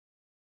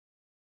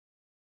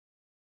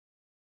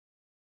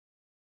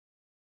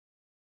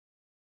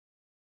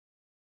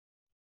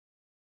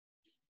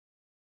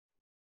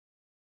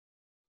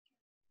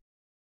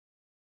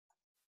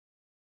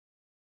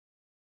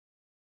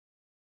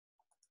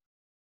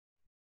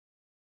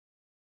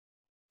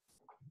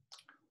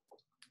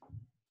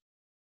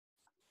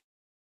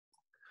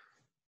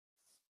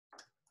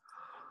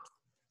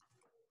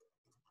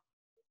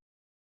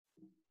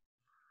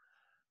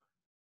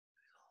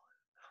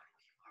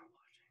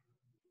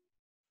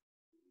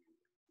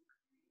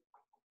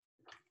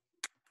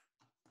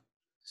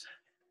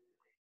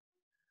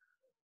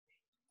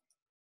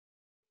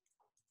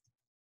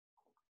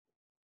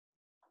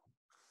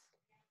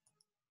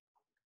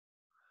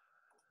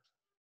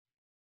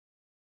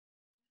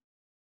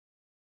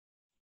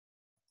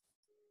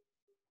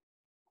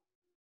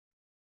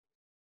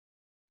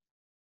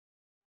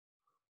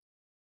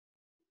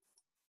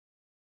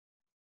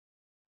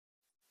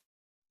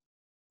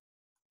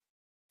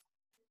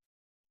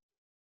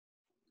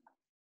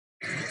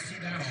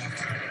Hey,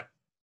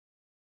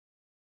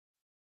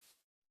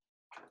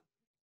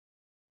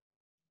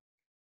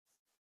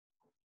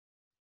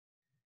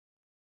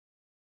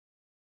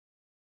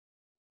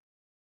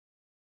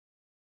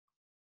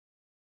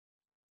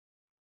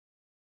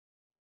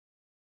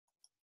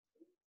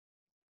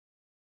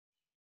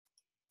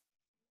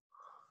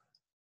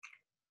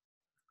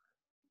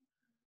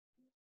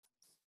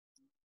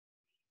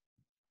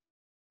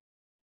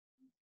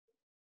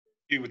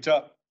 what's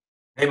up?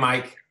 Hey,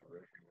 Mike.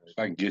 If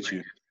I can get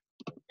you.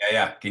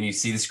 Yeah. Can you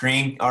see the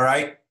screen? All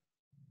right.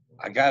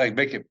 I gotta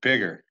make it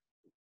bigger.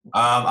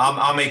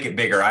 I'll make it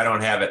bigger. I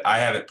don't have it. I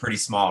have it pretty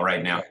small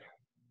right now.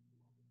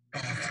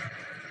 How's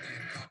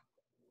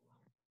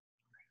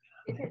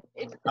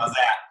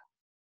that?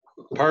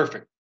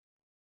 Perfect.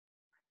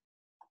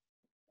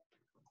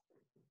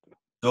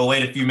 So we'll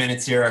wait a few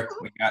minutes here.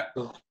 We got.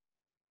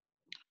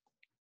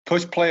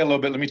 Push play a little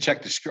bit. Let me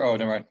check the screen. Oh,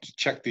 never mind.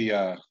 Check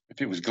the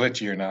if it was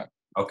glitchy or not.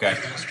 Okay.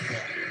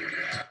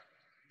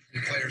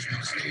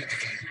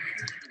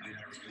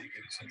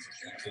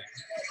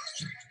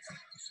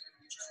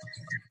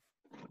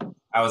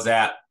 How was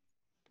that?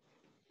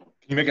 Can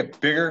you make it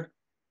bigger?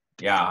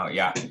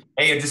 Yeah.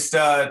 Hey, just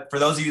for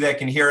those of you that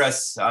can hear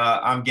us,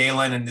 I'm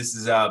Galen, and this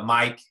is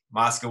Mike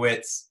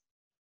Moskowitz.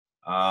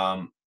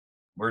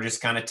 We're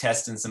just kind of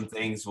testing some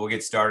things. We'll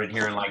get started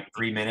here in like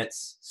 3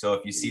 minutes. So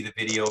if you see the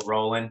video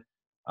rolling,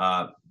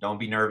 don't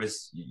be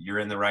nervous. You're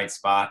in the right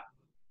spot.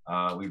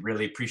 We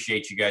really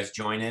appreciate you guys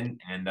joining,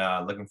 and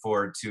looking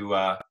forward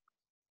to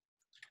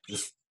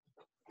just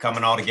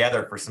coming all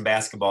together for some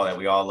basketball that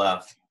we all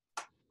love.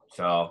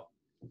 So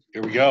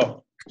here we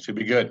go. Should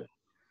be good.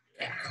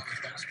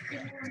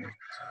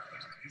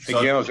 Hey,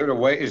 Gail, is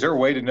there a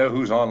way to know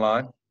who's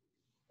online?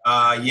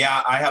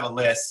 Yeah, I have a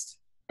list.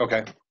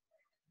 Okay.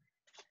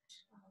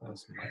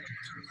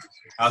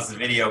 How's the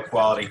video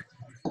quality?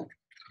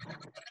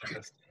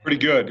 Pretty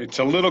good. It's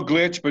a little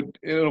glitch, but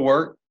it'll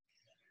work.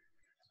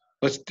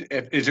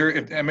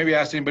 And maybe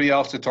ask anybody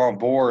else that's on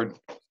board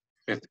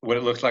what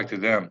it looks like to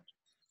them.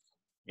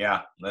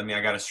 Yeah,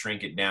 I got to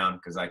shrink it down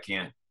because I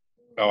can't.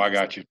 Oh, I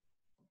got you.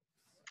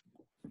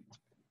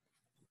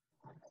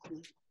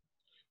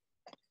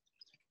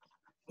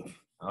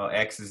 Oh,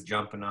 X is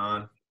jumping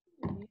on.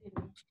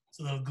 It's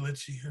a little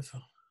glitchy. That's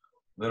all.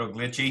 Little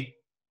glitchy.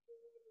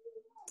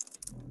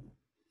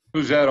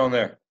 Who's that on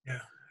there? Yeah,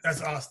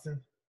 that's Austin.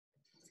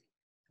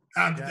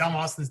 I'm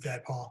Austin's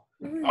dad, Paul.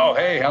 Oh,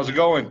 hey, how's it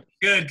going?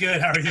 Good.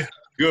 How are you?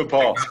 Good,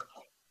 Paul.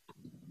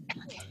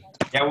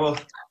 Yeah, well,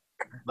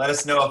 let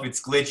us know if it's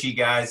glitchy,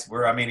 guys.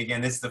 Again,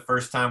 this is the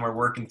first time we're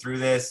working through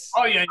this.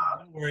 Oh, yeah,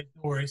 no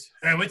worries.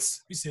 Hey, we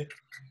see it.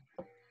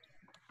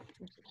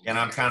 And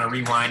I'm kind of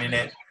rewinding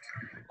it.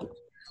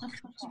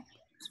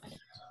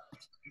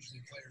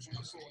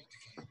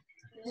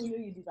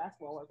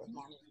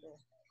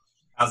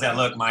 How's that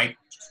look, Mike?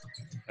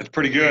 That's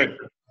pretty good.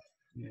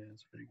 Yeah,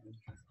 that's pretty good.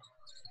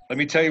 Let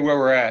me tell you where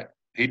we're at.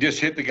 He just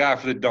hit the guy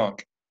for the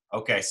dunk.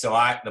 Okay, so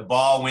the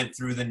ball went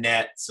through the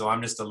net, so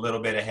I'm just a little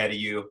bit ahead of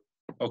you.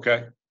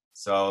 Okay.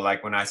 So,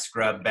 like, when I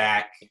scrub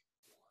back,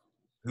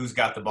 who's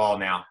got the ball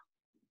now?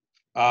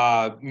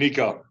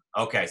 Nico.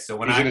 Okay, so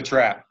he's in a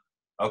trap.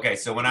 Okay,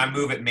 so when I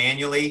move it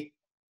manually,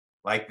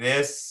 like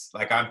this,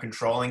 like I'm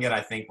controlling it, I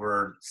think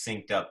we're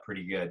synced up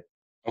pretty good.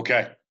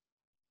 Okay.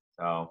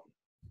 So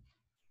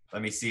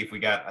let me see if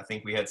I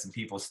think we had some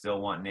people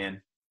still wanting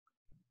in.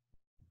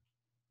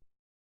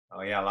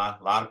 Oh yeah, a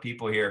lot of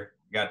people here.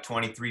 We got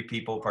 23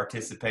 people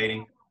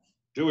participating.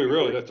 Do we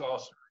really? That's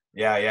awesome.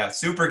 Yeah.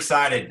 Super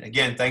excited.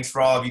 Again, thanks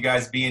for all of you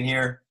guys being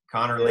here.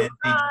 Connor Lindsay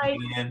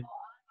being in.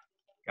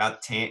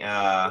 Got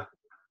Tag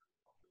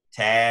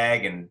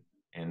and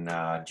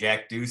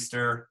Jack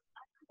Deuster.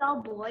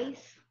 All boys.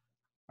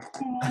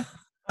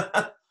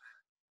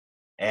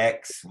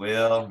 X,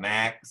 Will,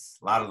 Max,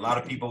 a lot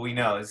of people we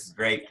know. This is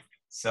great.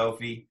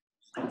 Sophie.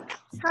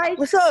 Hi.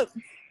 What's up?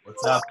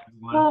 What's up,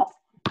 everyone?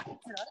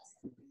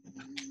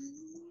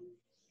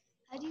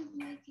 How do you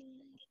make it?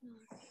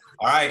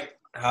 All right.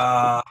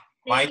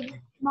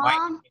 Mike,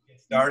 Mom, get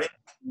started.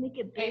 make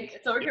it big.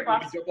 It's over here,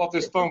 boss. Jump off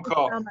this phone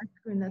call. On my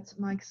screen. That's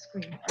Mike's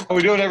screen. How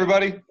we doing,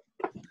 everybody?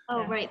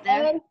 Oh, right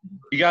there.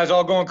 You guys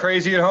all going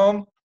crazy at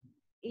home?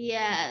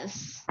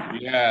 Yes.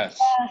 Yes.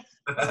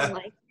 I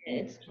like it.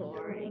 It's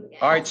boring.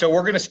 All right, so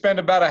we're going to spend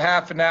about a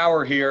half an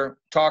hour here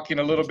talking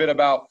a little bit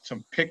about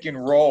some pick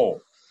and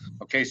roll.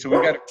 Okay, so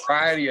we've got a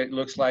variety, it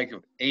looks like,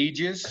 of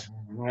ages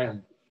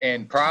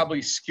and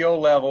probably skill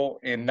level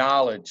and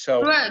knowledge.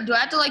 So, Do I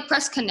have to like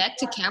press connect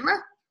to camera?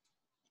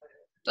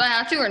 Do I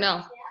have to or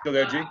no? still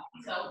there, G?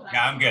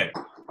 Yeah, I'm good.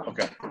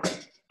 Okay.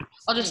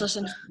 I'll just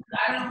listen.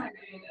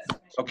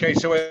 Okay,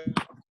 so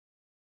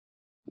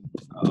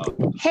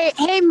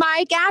Hey,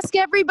 Mike, ask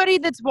everybody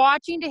that's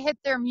watching to hit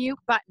their mute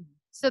button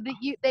so that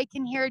they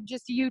can hear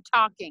just you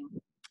talking.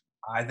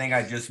 I think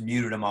I just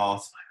muted them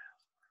all.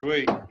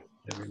 wait.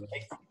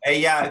 Hey,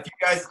 yeah,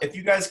 if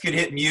you guys could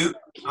hit mute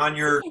on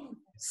your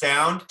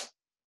sound,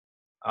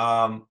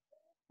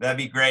 that'd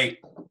be great.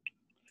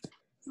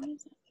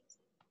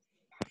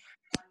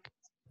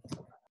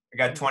 I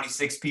got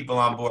 26 people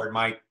on board,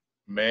 Mike.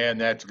 Man,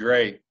 that's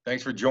great.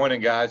 Thanks for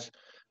joining, guys.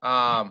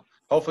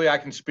 Hopefully I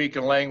can speak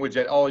a language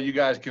that all you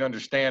guys can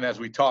understand as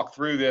we talk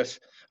through this.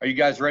 Are you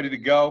guys ready to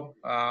go?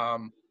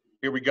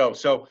 Here we go.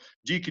 So,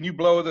 G, can you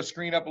blow the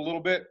screen up a little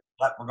bit?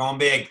 Yep, we're going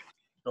big.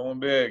 Going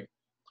big.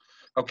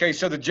 Okay,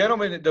 so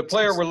the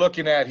player we're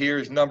looking at here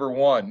is number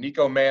 1,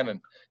 Nico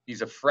Mannion.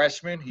 He's a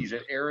freshman. He's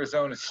at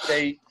Arizona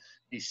State.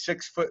 He's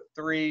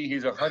 6'3".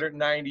 He's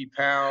 190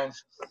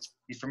 pounds.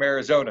 He's from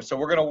Arizona. So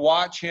we're going to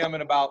watch him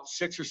in about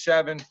 6 or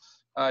 7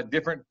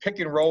 different pick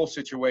and roll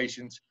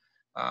situations.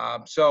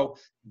 So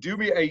do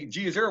me a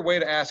G. Is there a way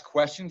to ask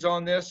questions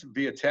on this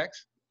via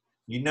text?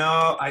 You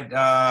know,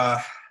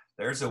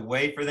 there's a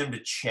way for them to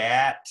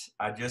chat.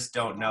 I just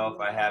don't know if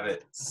I have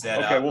it set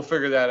up. Okay, we'll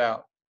figure that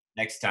out.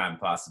 Next time,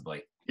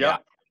 possibly.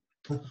 Yep.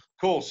 Yeah.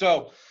 Cool.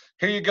 So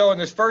here you go. In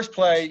this first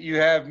play, you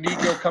have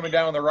Nico coming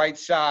down on the right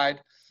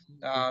side.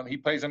 He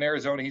plays on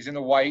Arizona. He's in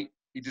the white.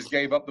 He just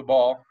gave up the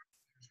ball.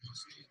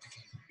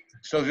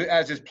 So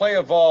as his play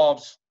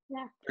evolves,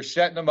 they're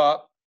setting him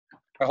up.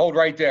 I hold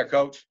right there,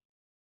 coach.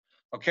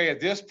 Okay, at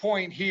this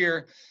point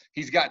here,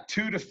 he's got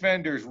 2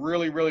 defenders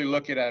really, really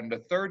looking at him. The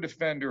third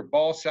defender,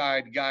 ball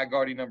side guy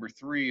guarding number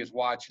 3, is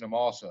watching him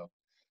also.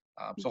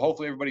 So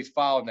hopefully everybody's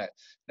following that.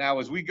 Now,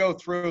 as we go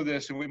through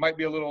this, and we might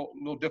be a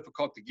little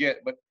difficult to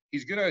get, but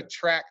he's going to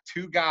attract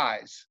 2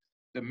 guys.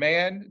 The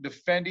man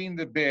defending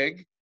the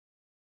big,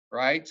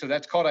 right? So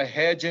that's called a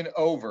hedge and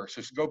over.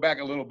 So go back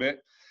a little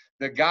bit.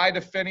 The guy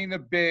defending the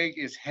big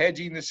is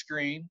hedging the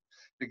screen.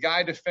 The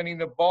guy defending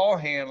the ball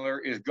handler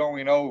is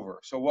going over.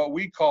 So what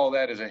we call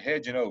that is a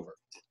hedge and over,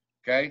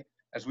 okay?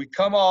 As we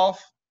come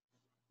off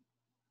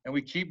and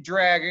we keep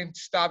dragging,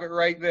 stop it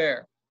right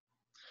there.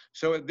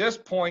 So at this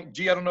point,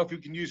 G, I don't know if you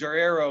can use our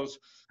arrows,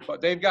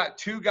 but they've got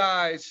 2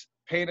 guys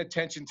paying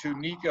attention to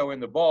Nico in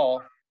the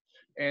ball,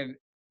 and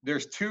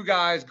there's 2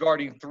 guys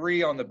guarding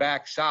 3 on the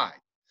back side.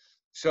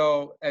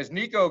 So as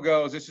Nico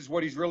goes, this is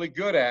what he's really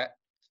good at.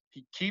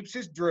 He keeps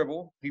his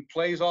dribble. He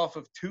plays off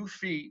of 2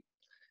 feet,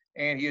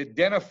 and he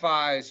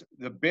identifies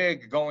the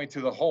big going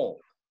to the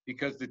hole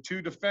because the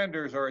 2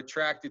 defenders are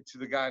attracted to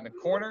the guy in the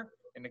corner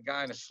and the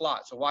guy in the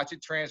slot. So watch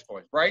it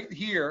transpose right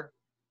here.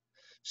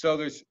 So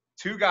there's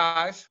 2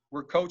 guys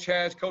where Coach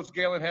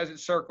Galen has it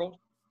circled,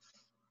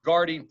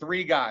 guarding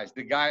 3 guys,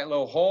 the guy at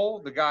low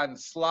hole, the guy in the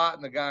slot,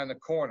 and the guy in the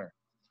corner.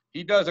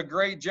 He does a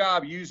great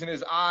job using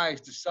his eyes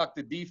to suck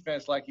the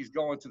defense like he's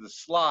going to the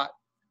slot,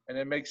 and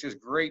then makes this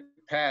great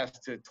pass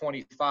to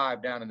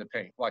 25 down in the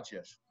paint. Watch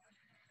this.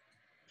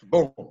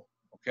 Boom.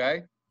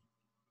 Okay?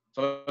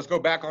 So let's go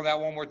back on that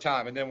one more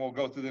time, and then we'll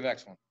go through the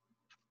next one.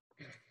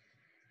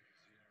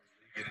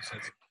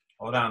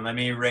 Hold on. Let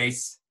me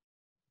erase.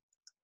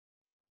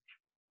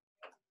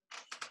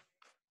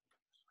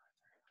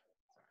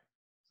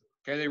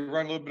 Okay, they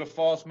run a little bit of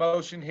false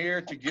motion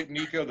here to get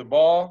Nico the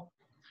ball.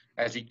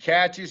 As he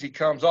catches, he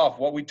comes off.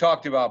 What we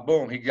talked about,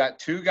 boom. He got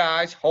 2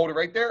 guys. Hold it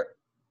right there.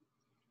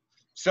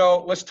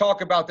 So let's talk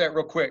about that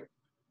real quick.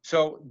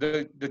 So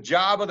the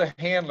job of the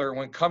handler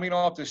when coming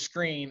off the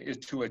screen is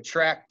to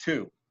attract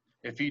 2.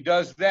 If he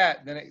does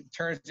that, then it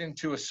turns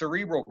into a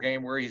cerebral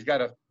game where he's got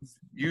to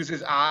use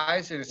his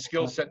eyes and his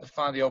skill set to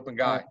find the open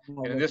guy.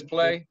 And in this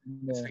play,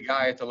 it's the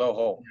guy at the low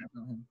hole.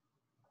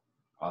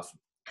 Awesome.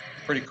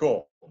 Pretty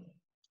cool.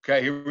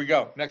 Okay, here we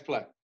go. Next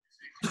play.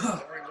 That's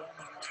a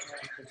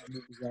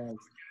rule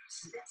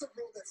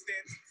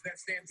that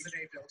stands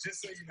today, Bill.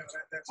 Just so you know,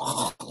 that's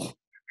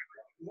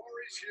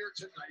Lori's here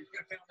tonight.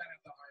 I found that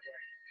at the highway.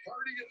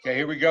 Okay,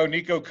 here we go.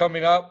 Nico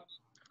coming up.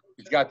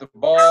 He's got the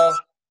ball.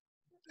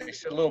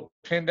 He's a little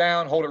pin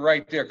down. Hold it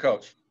right there,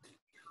 coach.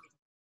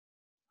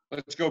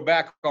 Let's go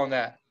back on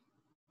that.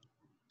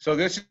 So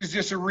this is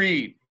just a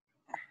read.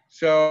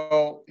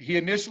 So he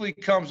initially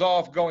comes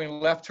off going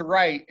left to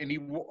right, and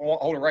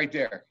hold it right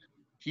there.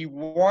 He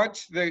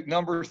wants the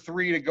number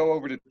 3 to go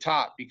over the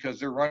top because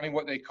they're running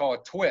what they call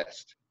a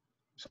twist.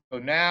 So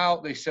now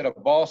they set a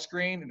ball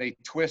screen, and they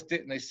twist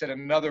it, and they set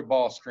another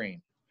ball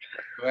screen.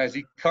 So as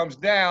he comes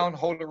down,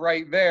 hold it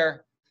right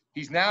there,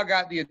 he's now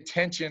got the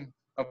attention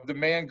of the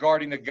man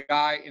guarding the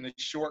guy in the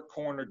short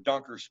corner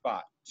dunker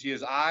spot. See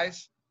his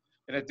eyes?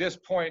 And at this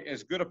point,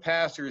 as good a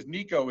passer as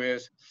Nico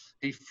is,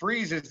 he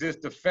freezes this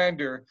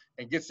defender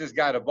and gets this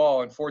guy the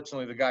ball.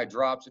 Unfortunately, the guy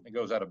drops it and it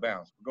goes out of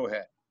bounds. Go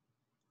ahead.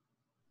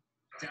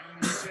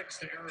 Down 6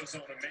 to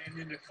Arizona.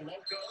 Mannion to Coloco.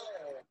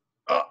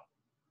 All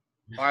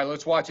right,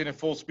 let's watch it in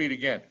full speed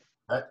again.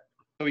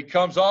 So he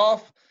comes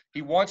off.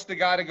 He wants the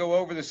guy to go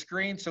over the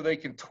screen so they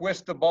can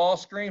twist the ball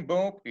screen.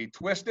 Boom. He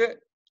twists it.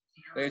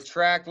 They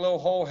attract low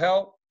hole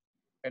help,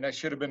 and that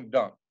should have been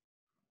done.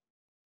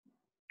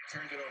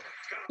 Turned it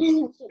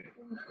over.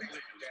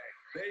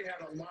 They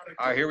had a lot of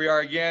All right, here we are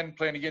again,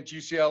 playing against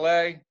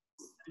UCLA.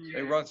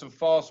 They run some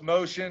false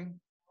motion.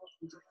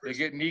 They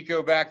get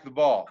Nico back the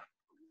ball.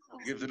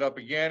 Gives it up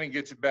again and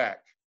gets it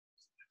back.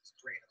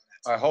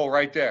 All right, hold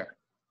right there.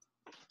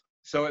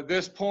 So at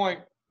this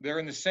point, they're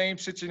in the same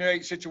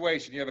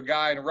situation. You have a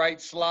guy in the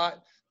right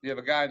slot, you have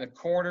a guy in the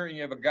corner, and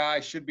you have a guy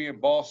should be in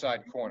ball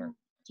side corner.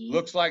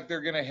 Looks like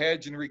they're going to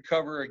hedge and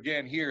recover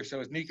again here.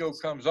 So as Nico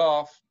comes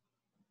off,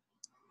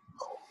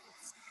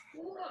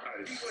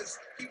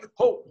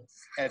 oh,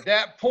 at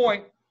that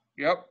point,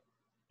 yep,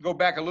 go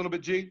back a little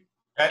bit, G.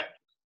 Okay.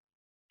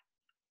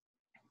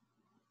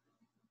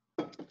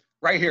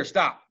 Right here,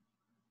 stop.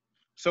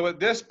 So at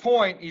this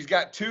point, he's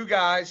got two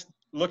guys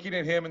looking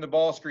at him in the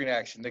ball screen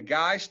action. The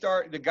guy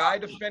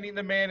defending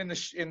the man in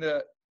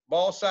the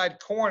ball side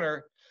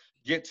corner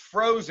gets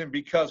frozen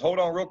because, hold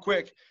on real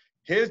quick,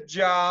 his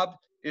job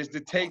is to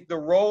take the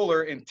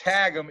roller and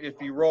tag him if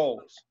he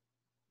rolls.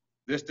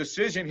 This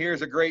decision here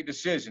is a great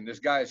decision. This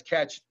guy is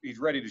he's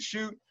ready to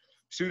shoot.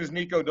 As soon as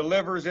Nico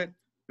delivers it,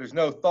 there's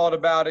no thought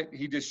about it.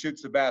 He just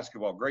shoots the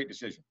basketball. Great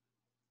decision.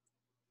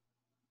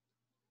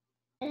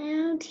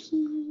 And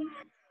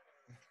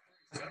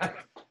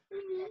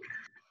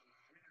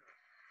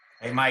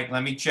Hey, Mike,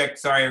 let me check.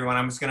 Sorry, everyone.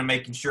 I'm just going to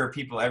making sure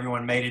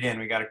everyone made it in.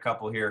 We got a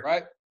couple here.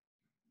 Right.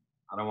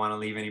 I don't want to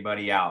leave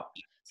anybody out.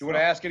 Do you want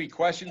to ask any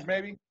questions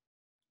maybe?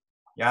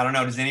 Yeah, I don't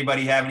know. Does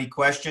anybody have any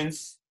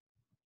questions?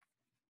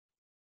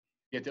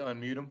 Get to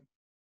unmute them.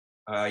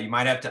 You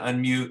might have to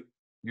unmute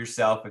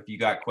yourself if you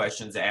got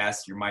questions to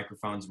ask. Your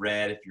microphone's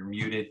red if you're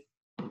muted.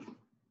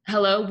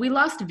 Hello, we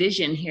lost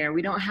vision here.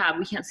 We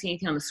can't see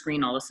anything on the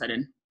screen all of a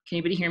sudden. Can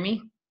anybody hear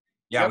me?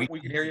 Yeah, yep, we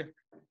can hear you.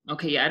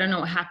 Okay, yeah, I don't know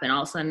what happened.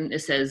 All of a sudden it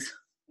says,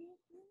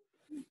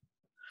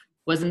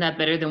 wasn't that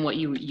better than what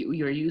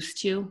you're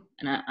used to?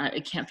 And I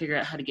can't figure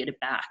out how to get it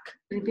back.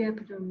 Maybe I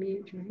put on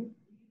mute, right?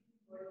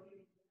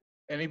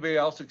 Anybody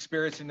else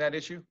experiencing that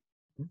issue?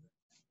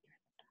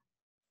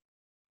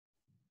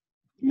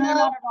 No, not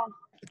at all.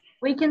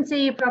 We can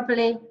see you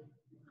properly.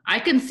 I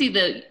can see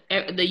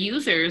the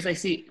users, I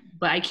see,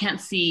 but I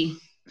can't see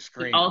The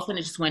screen. all of a sudden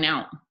it just went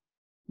out.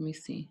 Let me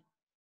see.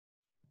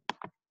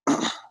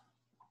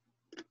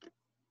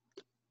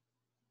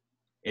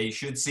 Yeah, you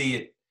should see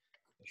it.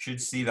 You should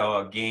see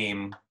the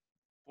game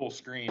Full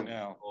screen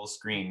now. full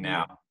screen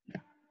now.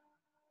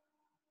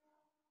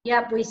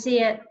 Yep, we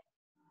see it.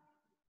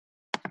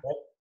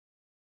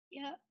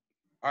 yeah.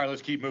 All right,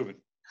 let's keep moving.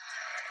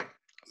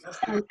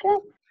 Okay.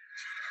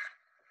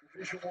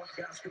 Division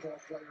I basketball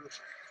players.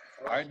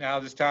 All right, now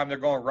this time they're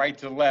going right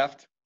to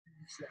left.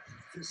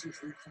 This is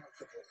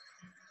responsible.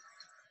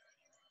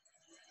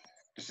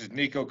 This is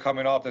Nico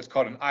coming off. That's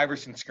called an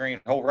Iverson screen.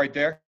 Hold right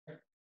there.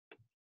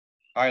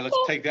 All right, let's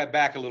take that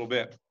back a little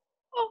bit.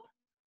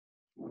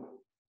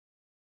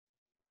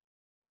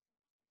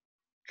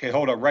 Okay,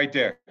 hold up right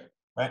there.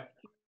 Right.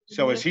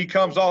 So as he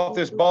comes off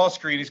this ball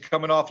screen, he's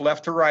coming off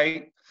left to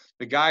right.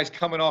 The guy's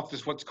coming off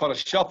this what's called a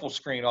shuffle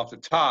screen off the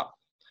top.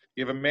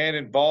 You have a man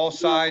in ball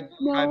side,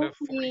 kind of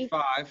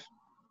 45.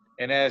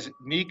 And as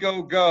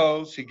Nico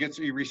goes, he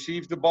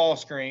receives the ball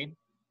screen.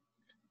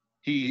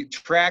 He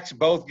tracks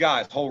both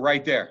guys. Hold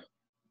right there.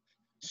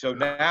 So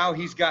now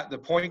he's got the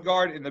point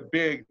guard and the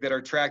big that are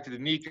attracted to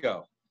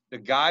Nico. The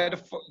guy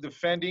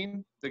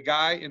defending, the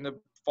guy in the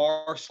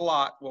far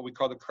slot, what we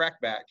call the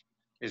crackback,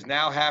 is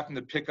now having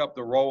to pick up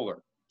the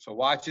roller. So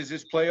watch as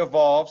this play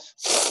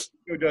evolves.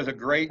 Nico does a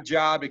great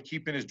job at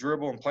keeping his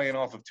dribble and playing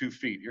off of 2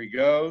 feet. Here he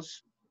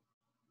goes.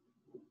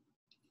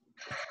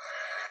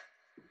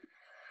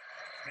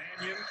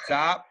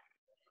 Stop.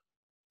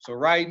 So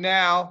right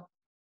now,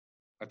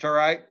 that's all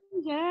right.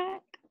 Yeah.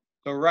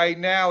 So right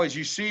now, as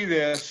you see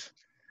this,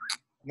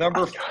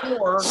 number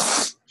 4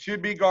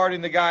 should be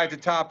guarding the guy at the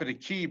top of the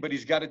key, but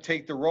he's got to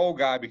take the roll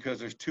guy because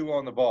there's 2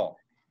 on the ball.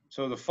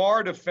 So the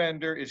far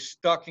defender is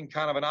stuck in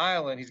kind of an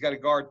island. He's got to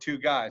guard 2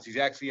 guys. He's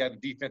actually at a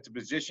defensive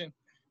position.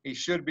 He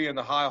should be in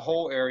the high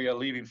hole area,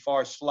 leaving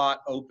far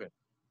slot open.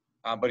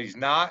 But he's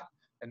not,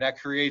 and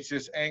that creates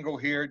this angle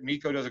here.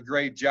 Nico does a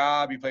great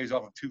job. He plays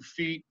off of 2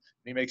 feet,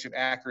 and he makes an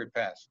accurate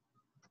pass.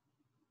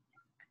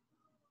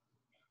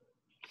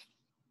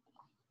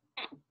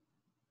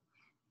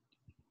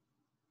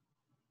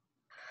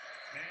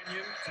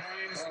 Mannion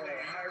finds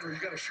Ira. You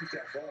got to shoot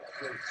that ball,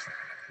 please.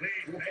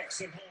 Lee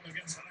makes it home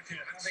against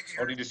Hawkins.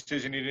 Only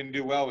decision he didn't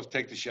do well was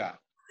take the shot.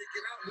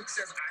 You know, Luke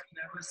says, I've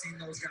never seen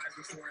those guys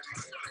before.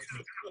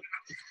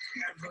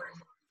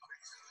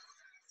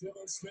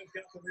 Dylan Smith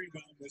got the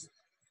rebound. Was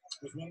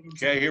one of them.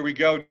 Okay, here we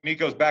go.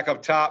 Nico's back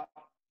up top.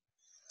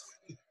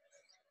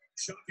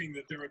 Shocking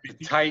that there would be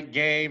Tight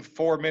game,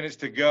 4 minutes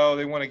to go.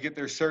 They want to get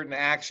their certain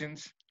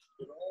actions.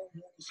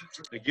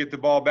 They get the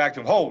ball back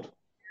to him. Hold.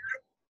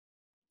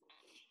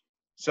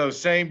 So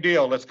same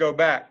deal. Let's go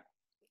back.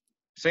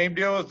 Same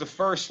deal as the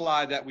first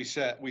slide that we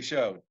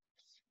showed.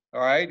 All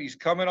right, he's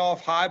coming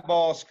off high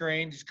ball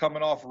screen. He's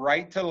coming off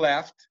right to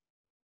left.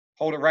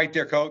 Hold it right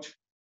there, coach.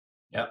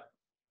 Yep.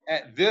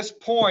 At this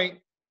point,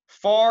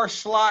 far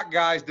slot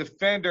guy's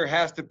defender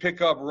has to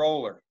pick up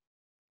roller.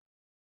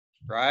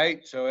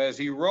 Right? So as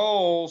he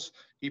rolls,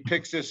 he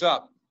picks this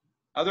up.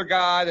 Other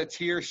guy that's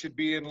here should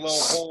be in low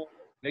hole.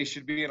 They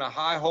should be in a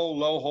high hole,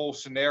 low hole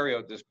scenario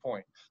at this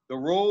point. The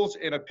rules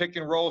in a pick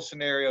and roll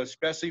scenario,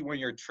 especially when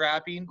you're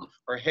trapping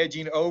or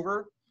hedging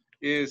over,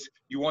 is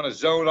you want to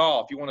zone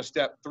off. You want to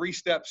step 3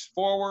 steps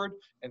forward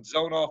and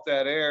zone off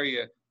that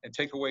area and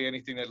take away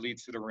anything that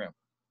leads to the rim.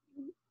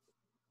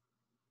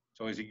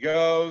 So as he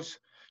goes,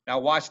 now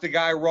watch the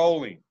guy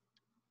rolling.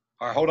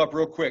 All right, hold up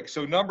real quick.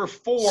 So number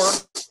 4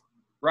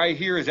 right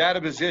here is out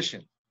of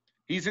position.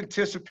 He's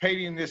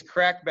anticipating this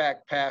crackback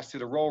pass to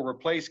the roll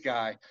replace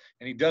guy,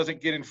 and he doesn't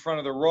get in front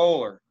of the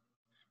roller.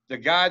 The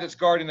guy that's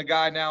guarding the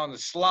guy now in the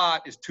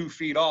slot is 2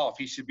 feet off.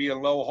 He should be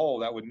in low hole.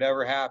 That would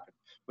never happen.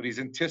 But he's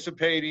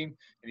anticipating,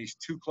 and he's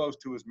too close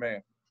to his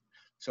man.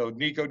 So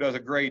Nico does a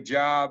great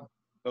job.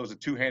 That was a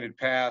two-handed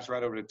pass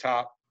right over the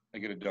top.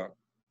 They get a dunk.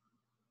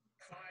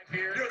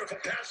 Beautiful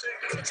passing.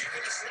 Deep in the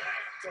slot.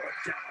 Throw it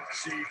down.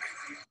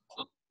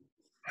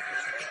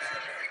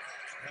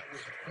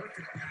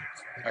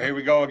 All right, here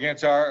we go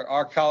against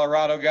our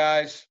Colorado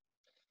guys.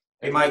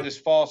 Hey, They Mike. run this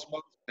false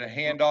smoke, a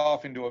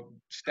handoff into a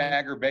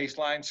stagger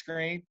baseline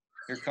screen.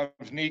 Here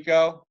comes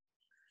Nico.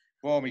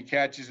 Boom, he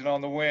catches it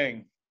on the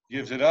wing,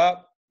 gives it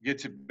up,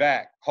 gets it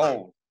back,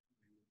 hold.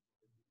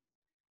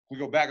 We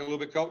go back a little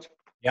bit, Coach.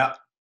 Yeah.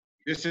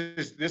 This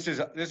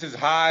is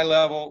high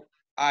level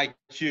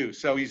IQ.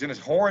 So he's in his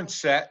horn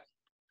set.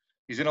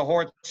 He's in a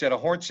horn set. A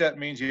horn set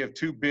means you have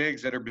 2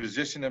 bigs that are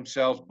positioning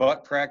themselves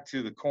butt crack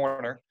to the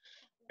corner,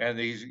 and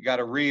he's got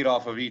a read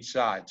off of each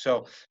side.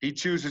 So he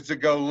chooses to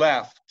go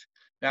left.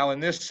 Now in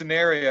this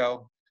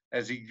scenario,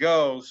 as he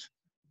goes,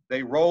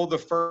 they roll the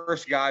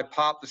first guy,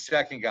 pop the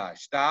second guy.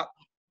 Stop.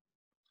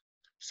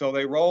 So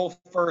they roll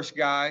first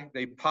guy,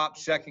 they pop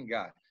second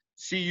guy.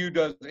 CU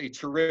does a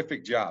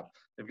terrific job.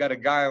 They've got a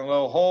guy in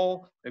low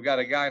hole. They've got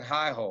a guy in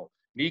high hole.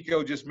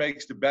 Nico just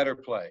makes the better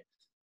play.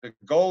 The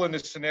goal in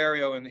this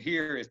scenario in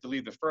here is to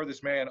leave the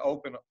furthest man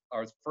open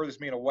or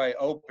furthest man away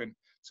open.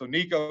 So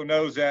Nico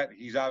knows that.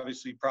 He's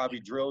obviously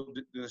probably drilled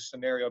this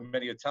scenario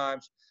many a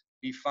times.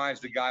 He finds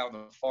the guy on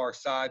the far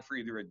side for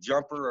either a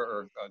jumper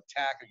or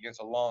attack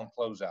against a long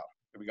closeout.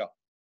 Here we go.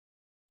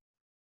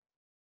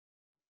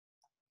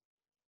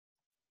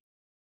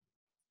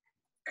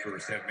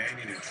 First, that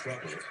Mannion in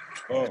trouble.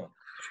 Boom.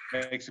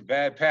 Makes a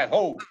bad pass.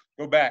 Oh,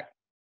 go back.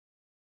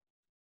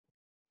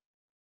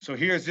 So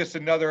here's just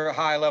another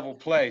high-level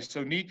play.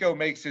 So Nico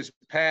makes this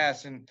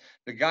pass, and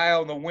the guy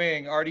on the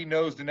wing already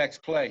knows the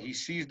next play. He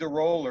sees the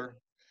roller.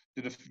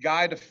 The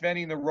guy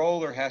defending the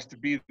roller has to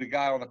be the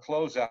guy on the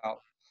closeout.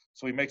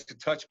 So he makes the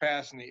touch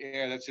pass in the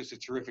air. That's just a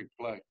terrific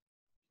play.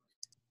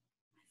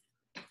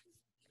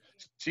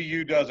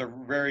 CU does a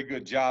very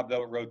good job,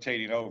 though, at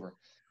rotating over.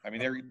 I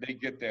mean, they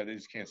get there. They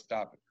just can't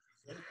stop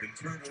it.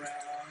 Turn around.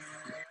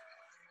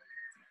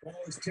 Ball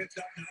is tipped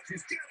up. Now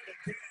he's got it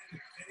again,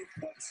 and he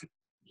puts it.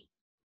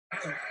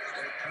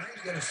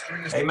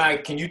 Hey,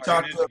 Mike, can you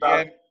talk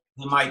about? Hey,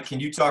 Mike, can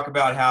you talk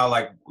about how,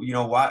 like, you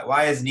know,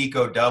 why is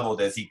Nico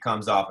doubled as he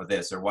comes off of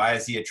this, or why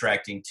is he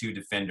attracting 2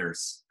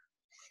 defenders?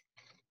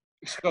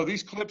 So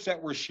these clips that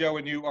we're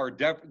showing you are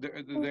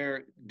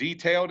they're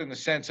detailed in the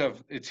sense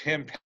of it's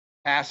him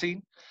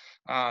passing.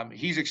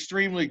 He's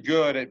extremely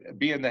good at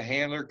being the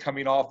handler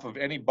coming off of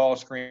any ball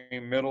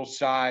screen, middle,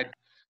 side,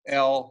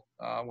 L,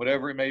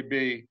 whatever it may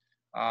be,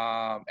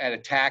 at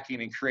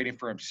attacking and creating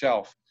for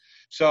himself.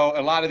 So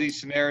a lot of these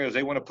scenarios,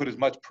 they want to put as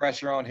much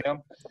pressure on him.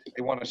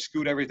 They want to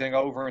scoot everything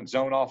over and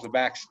zone off the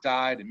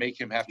backside and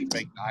make him have to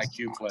make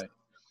the IQ play.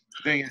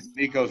 The thing is,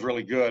 Nico's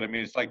really good. I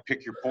mean, it's like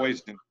pick your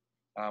poison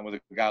with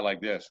a guy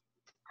like this.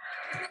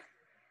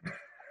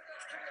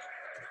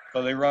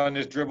 So they run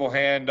this dribble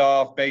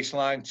handoff,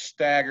 baseline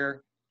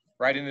stagger,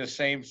 right into the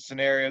same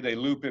scenario. They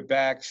loop it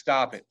back,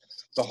 stop it.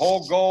 The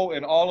whole goal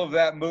in all of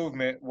that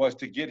movement was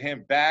to get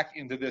him back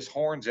into this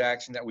horns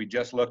action that we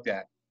just looked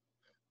at.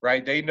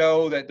 Right? They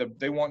know that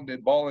they want the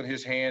ball in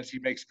his hands. He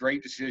makes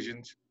great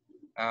decisions,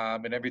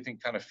 and everything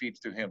kind of feeds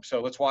to him.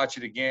 So let's watch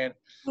it again.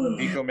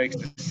 Nico makes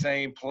the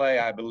same play,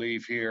 I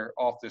believe, here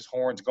off this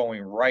horns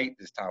going right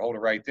this time. Hold it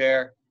right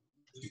there.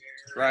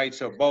 Right?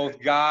 So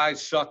both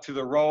guys suck to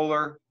the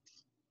roller,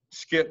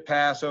 skip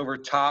pass over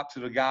top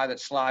to the guy that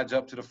slides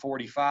up to the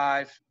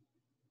 45,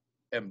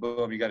 and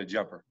boom, you got a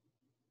jumper.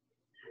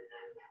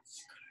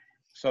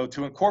 So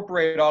to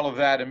incorporate all of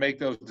that and make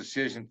those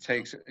decisions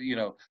takes, you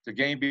know, the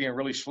game being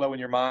really slow in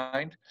your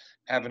mind,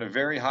 having a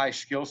very high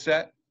skill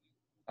set,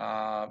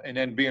 and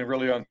then being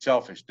really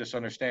unselfish, just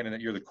understanding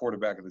that you're the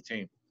quarterback of the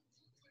team.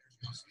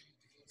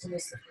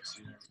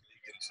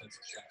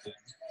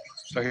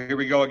 So here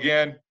we go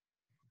again.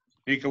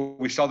 Nico,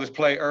 we saw this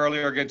play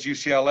earlier against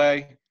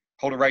UCLA.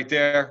 Hold it right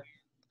there.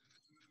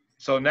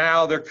 So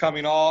now they're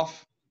coming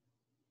off.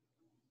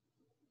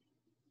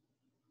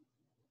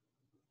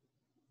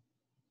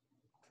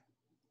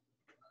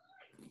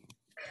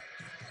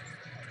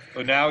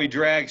 So now he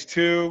drags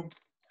 2.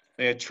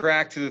 They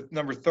attract to the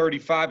number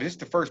 35. Is this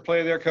the first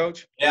play there,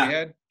 Coach?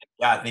 Yeah.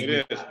 Yeah, I think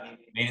it is.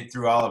 Made it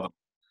through all of them.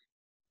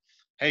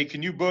 Hey,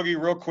 can you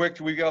boogie real quick?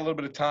 We got a little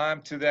bit of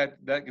time to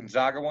that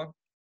Gonzaga one.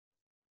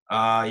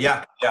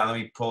 Yeah. Let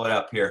me pull it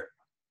up here.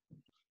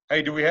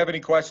 Hey, do we have any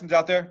questions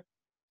out there?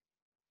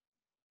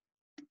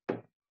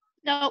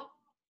 Nope.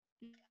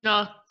 No.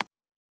 Are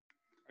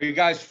you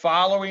guys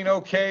following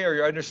okay? Are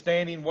you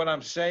understanding what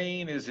I'm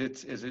saying? Is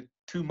it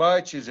too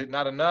much? Is it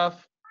not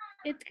enough?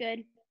 It's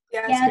good.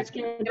 Yeah, it's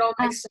good. It all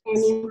makes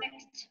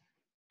sense.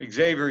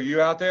 Xavier, are you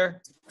out there?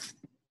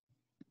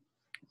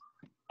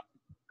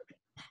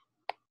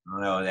 I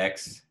don't know,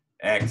 X.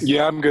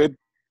 Yeah, I'm good.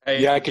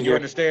 Hey, Yeah, I can you hear.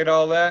 understand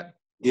all that?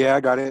 Yeah,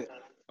 I got it.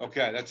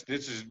 Okay,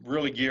 this is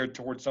really geared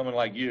towards someone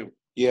like you.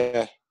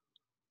 Yeah.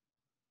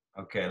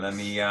 Okay, let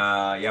me,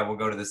 we'll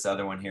go to this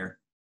other one here.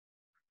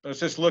 Let's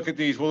just look at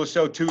these. We'll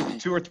show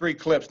two or three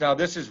clips. Now,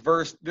 this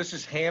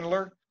is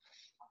handler.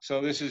 So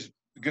this is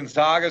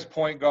Gonzaga's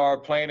point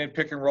guard playing in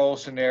pick and roll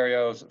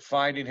scenarios,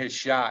 finding his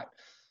shot.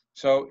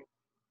 So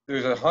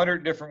there's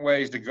 100 different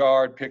ways to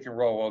guard pick and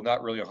roll. Well,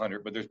 not really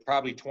 100, but there's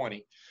probably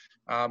 20.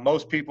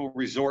 Most people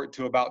resort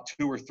to about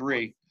 2 or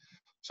 3.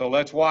 So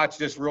let's watch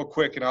this real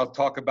quick, and I'll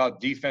talk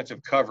about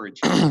defensive coverage.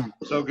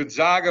 So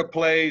Gonzaga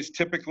plays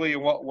typically in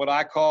what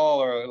I call,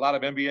 or a lot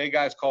of NBA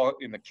guys call it,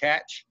 in the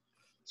catch.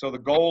 So the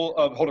goal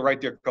of – hold it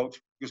right there, Coach.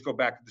 Just go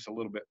back just a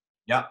little bit.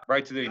 Yeah.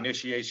 Right to the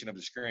initiation of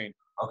the screen.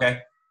 Okay.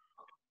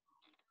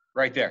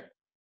 Right there.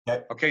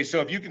 Okay,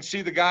 so if you can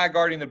see the guy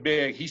guarding the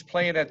big, he's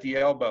playing at the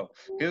elbow.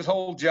 His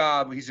whole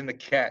job, he's in the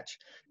catch,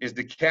 is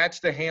to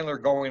catch the handler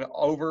going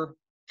over,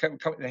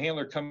 the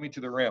handler coming to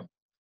the rim.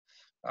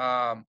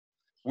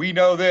 We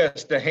know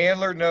this. The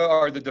handler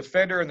or the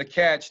defender in the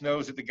catch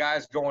knows that the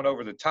guy's going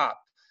over the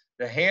top.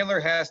 The handler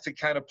has to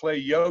kind of play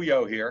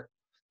yo-yo here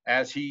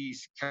as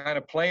he's kind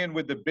of playing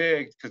with the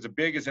big, because the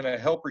big is in a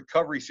help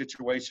recovery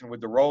situation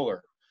with the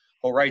roller.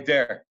 Oh, right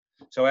there.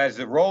 So as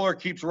the roller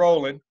keeps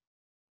rolling,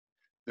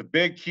 the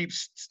big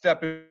keeps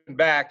stepping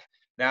back.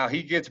 Now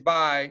he gets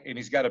by, and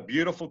he's got a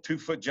beautiful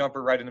 2-foot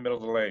jumper right in the middle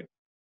of the lane.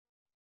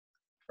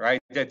 Right?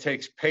 That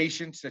takes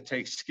patience. That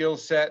takes skill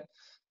set.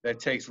 That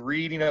takes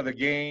reading of the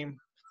game.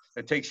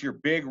 That takes your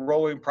big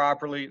rolling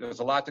properly. There's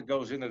a lot that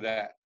goes into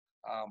that.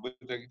 But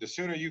the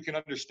sooner you can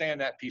understand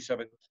that piece of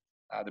it,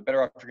 the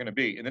better off you're going to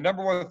be. And the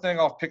number one thing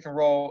off pick and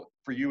roll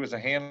for you as a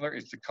handler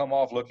is to come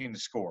off looking to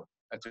score.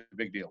 That's a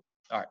big deal.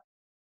 All right.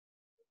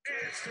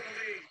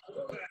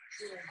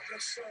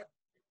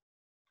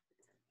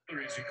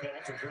 Easy call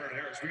for Vern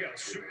Harris. We got a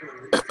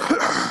super.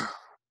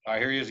 All right,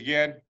 here he is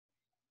again.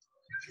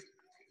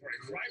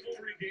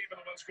 Rivalry game in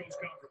the West Coast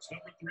Conference.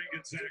 Number 3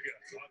 Gonzaga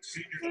on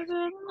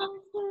senior.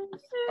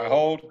 I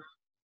hold.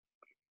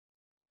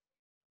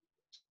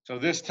 So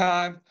this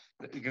time,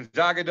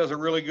 Gonzaga does a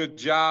really good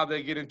job.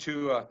 They get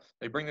into,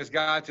 they bring this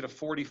guy to the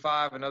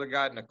 45, another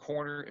guy in the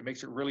corner. It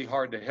makes it really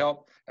hard to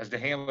help as the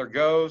handler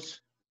goes.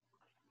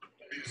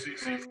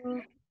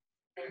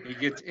 He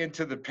gets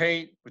into the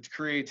paint, which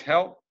creates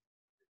help.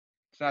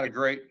 It's not a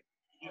great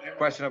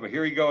question, but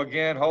here we go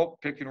again.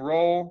 Hope, pick and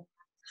roll.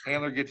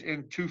 Handler gets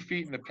in 2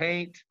 feet in the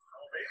paint.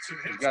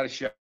 He's got a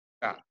shot.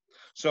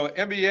 So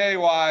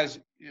NBA-wise,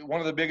 one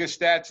of the biggest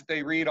stats that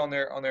they read on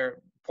their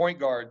point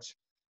guards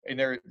and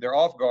their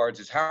off guards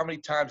is how many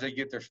times they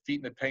get their feet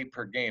in the paint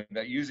per game.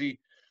 That usually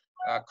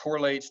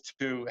correlates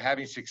to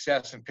having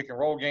success in pick and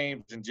roll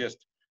games and just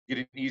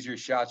getting easier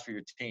shots for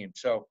your team.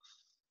 So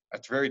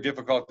that's very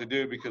difficult to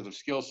do because of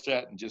skill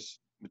set and just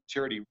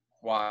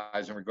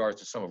maturity-wise in regards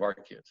to some of our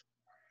kids.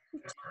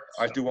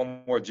 All right, do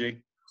one more, G.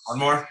 One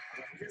more.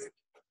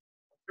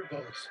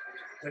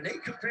 When they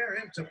compare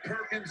him to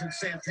Perkins and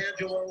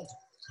Santangelo,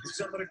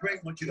 some of the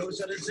great ones, you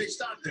notice I didn't say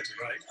Stockton,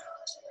 right?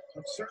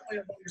 But certainly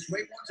among the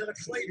great ones that have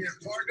played here.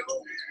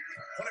 Fargo,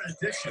 what an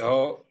addition.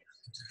 Oh,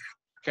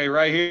 okay,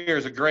 right here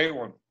is a great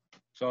one.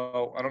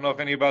 So I don't know if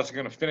any of us are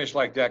going to finish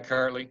like that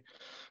currently.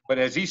 But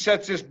as he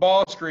sets this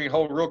ball screen,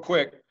 hold real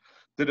quick,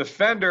 the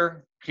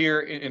defender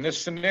here in this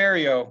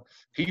scenario,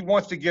 he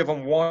wants to give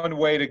him one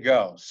way to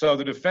go. So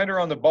the defender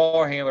on the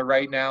ball handler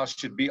right now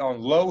should be on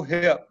low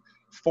hip,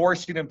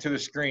 forcing him to the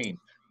screen.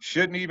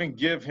 Shouldn't even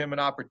give him an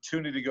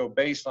opportunity to go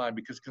baseline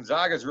because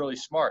Gonzaga is really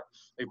smart.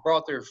 They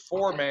brought their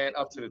 4-man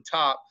up to the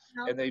top,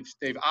 and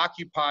they've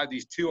occupied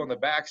these 2 on the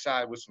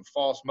backside with some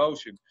false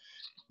motion.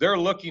 They're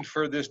looking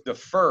for this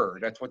defer.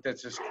 That's what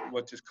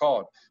what's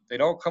called. They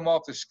don't come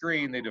off the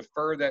screen. They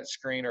defer that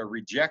screen or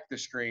reject the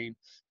screen,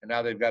 and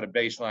now they've got a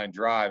baseline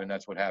drive, and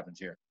that's what happens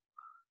here.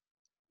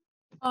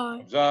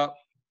 Comes up,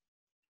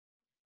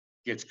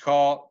 gets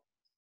caught,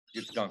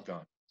 gets dunked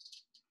on.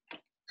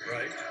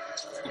 Right.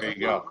 There you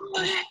go.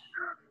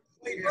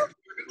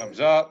 Comes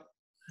up.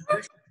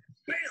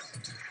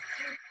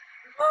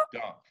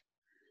 Dunk.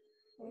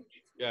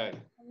 Okay.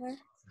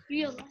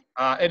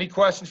 Any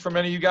questions from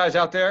any of you guys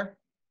out there?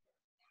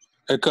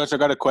 Hey, Coach, I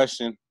got a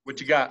question.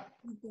 What you got?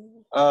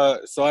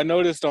 So I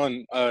noticed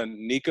on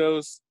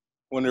Nico's,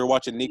 when we were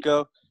watching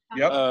Nico,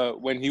 Yep.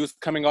 when he was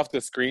coming off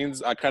the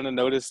screens, I kind of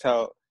noticed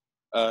how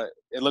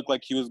it looked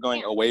like he was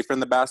going away from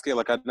the basket.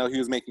 Like I know he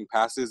was making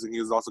passes and he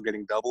was also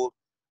getting doubled.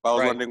 But I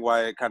was wondering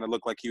why it kind of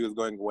looked like he was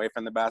going away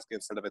from the basket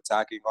instead of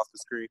attacking off the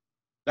screen.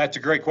 That's a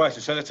great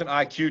question. So that's an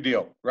IQ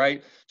deal,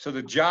 right? So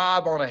the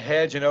job on a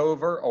hedge and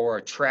over or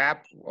a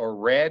trap or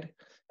red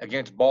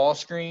against ball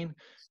screen,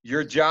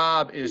 your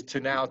job is to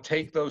now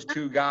take those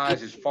 2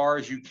 guys as far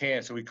as you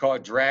can. So we call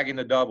it dragging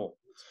the double.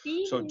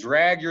 So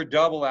drag your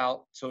double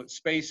out so it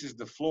spaces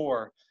the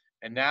floor.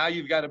 And now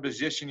you've got to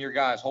position your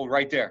guys. Hold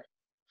right there.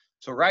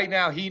 So right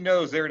now he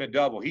knows they're in a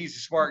double. He's a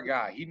smart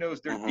guy. He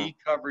knows their D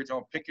coverage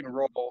on pick and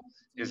roll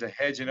is a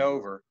hedge and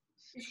over.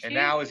 And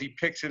now as he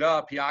picks it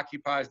up, he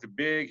occupies the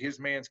big. His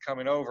man's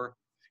coming over.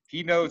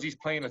 he knows he's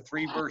playing a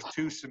 3 versus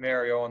 2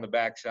 scenario on the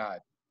backside.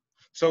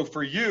 So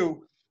for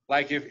you,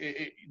 like if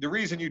the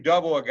reason you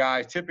double a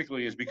guy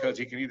typically is because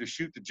he can either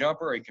shoot the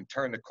jumper or he can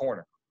turn the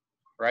corner,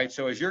 right?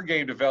 So as your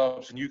game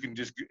develops and you can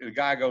just, the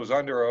guy goes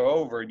under or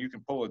over and you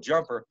can pull a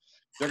jumper,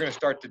 they're going to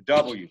start to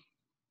double you.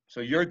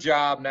 So your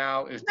job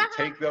now is to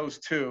take those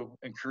two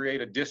and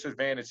create a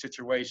disadvantage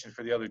situation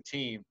for the other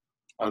team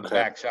on the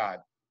backside.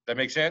 That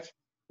make sense?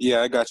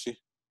 Yeah, I got you.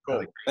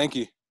 Cool. Thank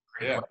you.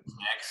 Yeah.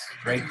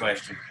 Next. Great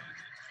question.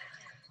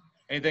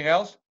 Anything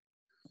else?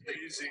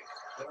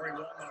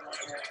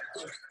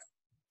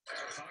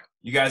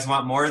 You guys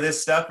want more of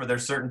this stuff? Or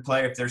there's certain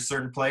if there's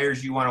certain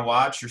players you want to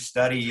watch or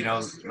study, you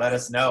know, let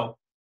us know.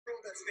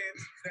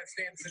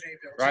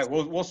 Right.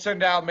 We'll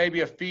send out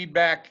maybe a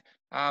feedback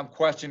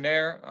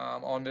questionnaire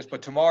on this.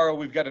 But tomorrow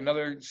we've got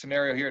another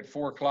scenario here at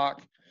 4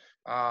 o'clock.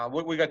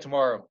 What we got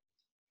tomorrow?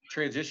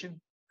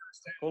 Transition?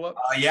 Pull up?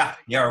 Yeah.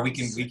 Or we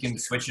can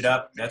switch it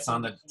up. That's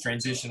on the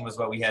transition was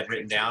what we had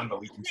written down, but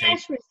we can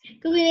change. Can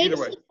we Either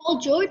way. Paul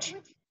George?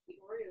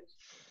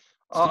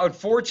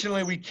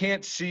 Unfortunately, we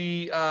can't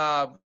see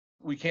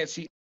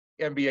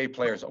NBA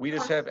players. We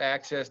just have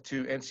access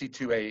to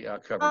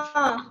NC2A coverage.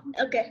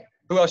 Okay.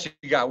 Who else you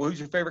got? Well, who's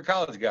your favorite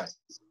college guy?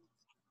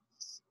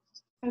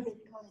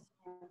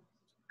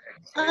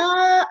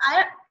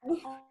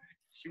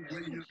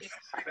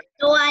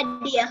 No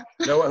idea.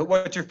 No.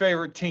 What's your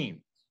favorite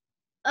team?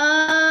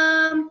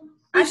 I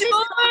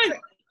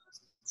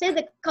say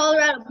the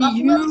Colorado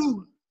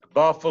Buffaloes.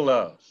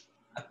 Buffaloes.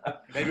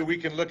 Maybe we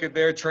can look at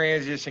their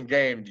transition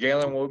game.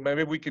 Jalen, well,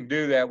 maybe we can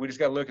do that. We just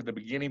got to look at the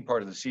beginning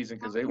part of the season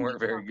because they weren't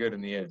very good in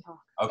the end.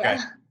 Okay.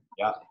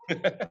 Yeah.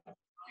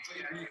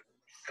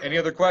 Any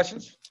other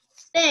questions?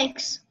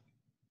 Thanks.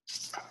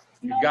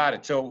 You got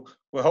it. So,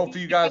 well,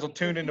 hopefully you guys will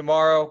tune in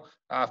tomorrow.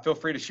 Feel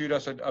free to shoot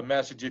us a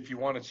message if you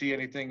want to see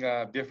anything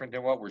different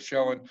than what we're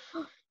showing.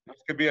 This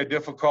could be a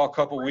difficult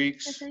couple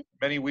weeks,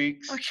 many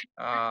weeks.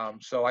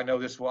 So I know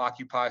this will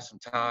occupy some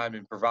time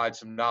and provide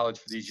some knowledge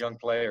for these young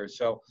players.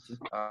 So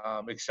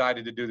I'm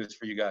excited to do this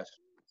for you guys.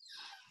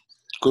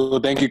 Cool.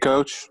 Thank you,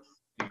 Coach.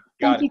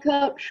 Got Thank you,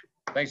 Coach.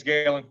 Thanks,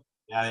 Galen.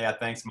 Yeah.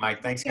 Thanks,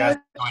 Mike. Thanks, guys.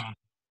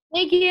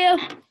 Thank you.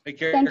 Take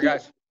care, Thank you.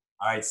 guys.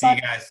 All right. See you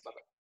guys.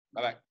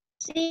 Bye-bye.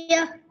 See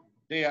ya.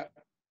 See ya.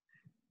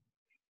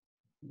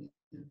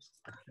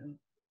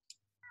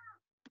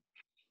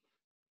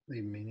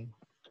 Leave meeting.